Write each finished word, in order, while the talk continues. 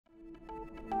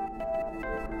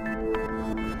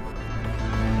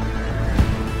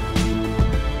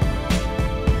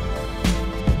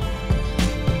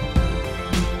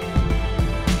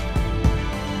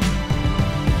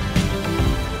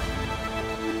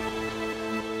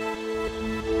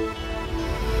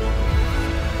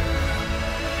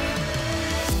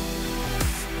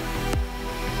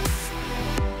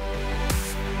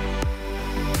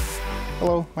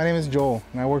my name is Joel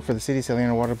and I work for the City of San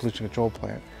Leandro Water Pollution Control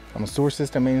Plant. I'm a sewer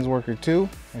system maintenance worker too,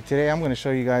 and today I'm going to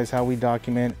show you guys how we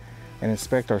document and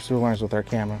inspect our sewer lines with our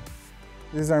camera.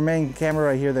 This is our main camera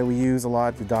right here that we use a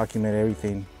lot to document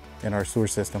everything in our sewer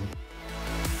system.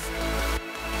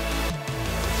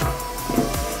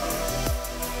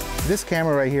 This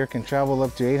camera right here can travel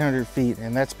up to 800 feet,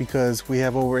 and that's because we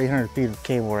have over 800 feet of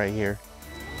cable right here.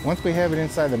 Once we have it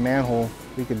inside the manhole,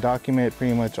 we can document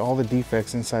pretty much all the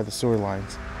defects inside the sewer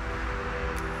lines.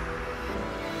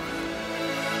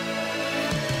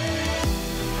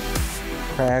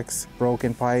 Cracks,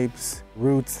 broken pipes,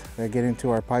 roots that get into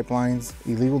our pipelines,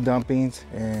 illegal dumpings,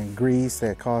 and grease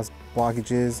that cause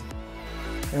blockages.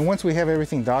 And once we have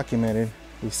everything documented,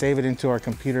 we save it into our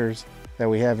computers that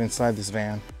we have inside this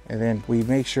van. And then we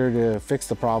make sure to fix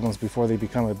the problems before they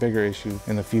become a bigger issue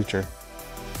in the future.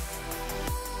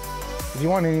 If you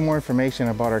want any more information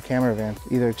about our camera van,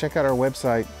 either check out our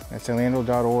website at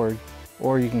sanleandro.org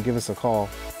or you can give us a call.